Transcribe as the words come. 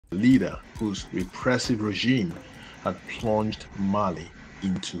a leader whose repressive regime had plunged Mali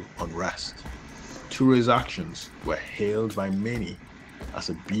into unrest. Toure's actions were hailed by many as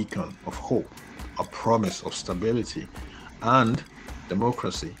a beacon of hope, a promise of stability and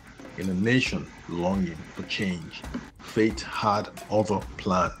democracy in a nation longing for change. Fate had other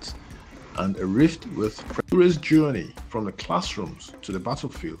plans, and a rift with Toure's journey from the classrooms to the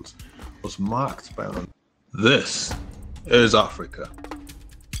battlefields was marked by an. This is Africa,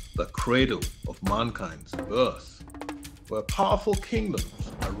 the cradle of mankind's birth, where powerful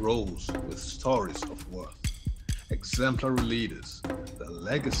kingdoms arose with stories of worth, exemplary leaders, their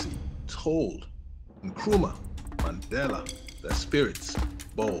legacy told. Nkrumah, Mandela, their spirits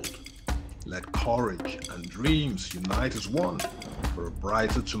bold. Let courage and dreams unite as one for a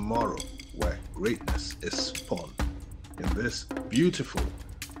brighter tomorrow where greatness is spun. In this beautiful,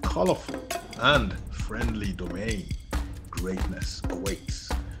 colorful, and friendly domain, greatness awaits,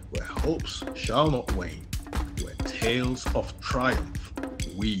 where hopes shall not wane, where tales of triumph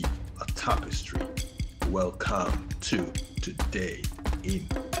weave a tapestry. Welcome to Today in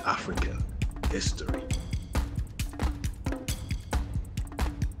African History.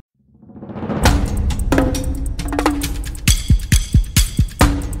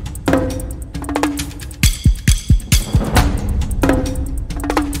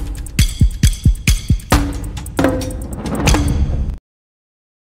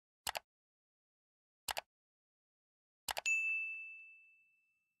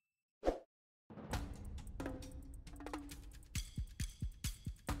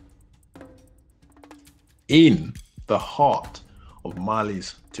 In the heart of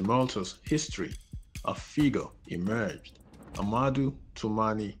Mali's tumultuous history, a figure emerged, Amadou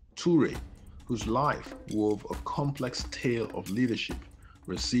Toumani Toure, whose life wove a complex tale of leadership,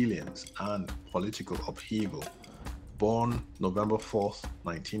 resilience, and political upheaval. Born November 4,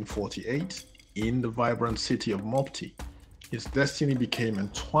 1948, in the vibrant city of Mopti, his destiny became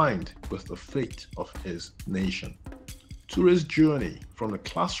entwined with the fate of his nation. Toure's journey from the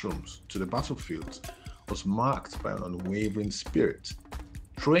classrooms to the battlefields was marked by an unwavering spirit.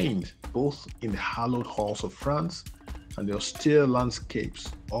 Trained both in the hallowed halls of France and the austere landscapes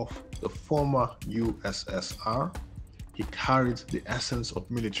of the former USSR, he carried the essence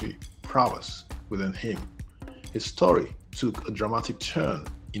of military prowess within him. His story took a dramatic turn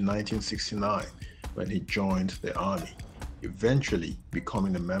in 1969 when he joined the army, eventually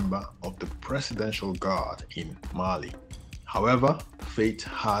becoming a member of the Presidential Guard in Mali. However, fate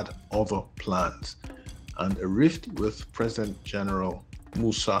had other plans, and a rift with President General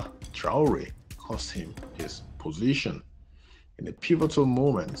Moussa Traore cost him his position. In a pivotal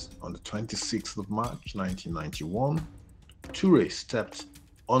moment on the 26th of March 1991, Toure stepped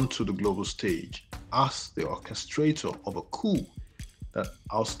onto the global stage as the orchestrator of a coup that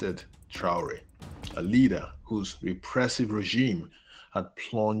ousted Traore, a leader whose repressive regime had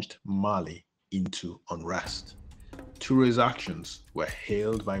plunged Mali into unrest. Toure's actions were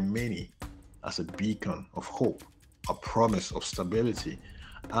hailed by many as a beacon of hope, a promise of stability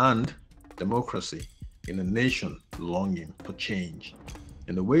and democracy in a nation longing for change.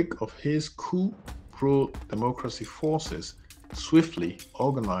 In the wake of his coup, pro-democracy forces swiftly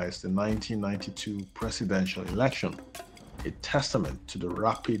organized the 1992 presidential election, a testament to the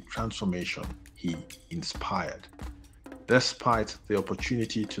rapid transformation he inspired. Despite the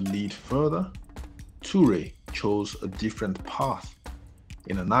opportunity to lead further, Toure chose a different path.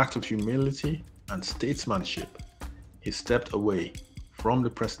 In an act of humility and statesmanship, he stepped away from the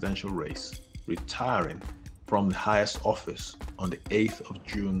presidential race, retiring from the highest office on the 8th of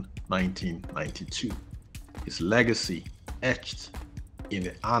June 1992. His legacy, etched in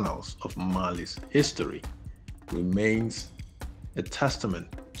the annals of Mali's history, remains a testament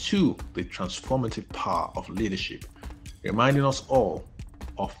to the transformative power of leadership, reminding us all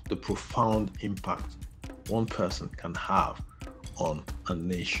of the profound impact one person can have on a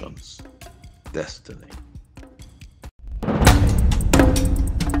nation's destiny.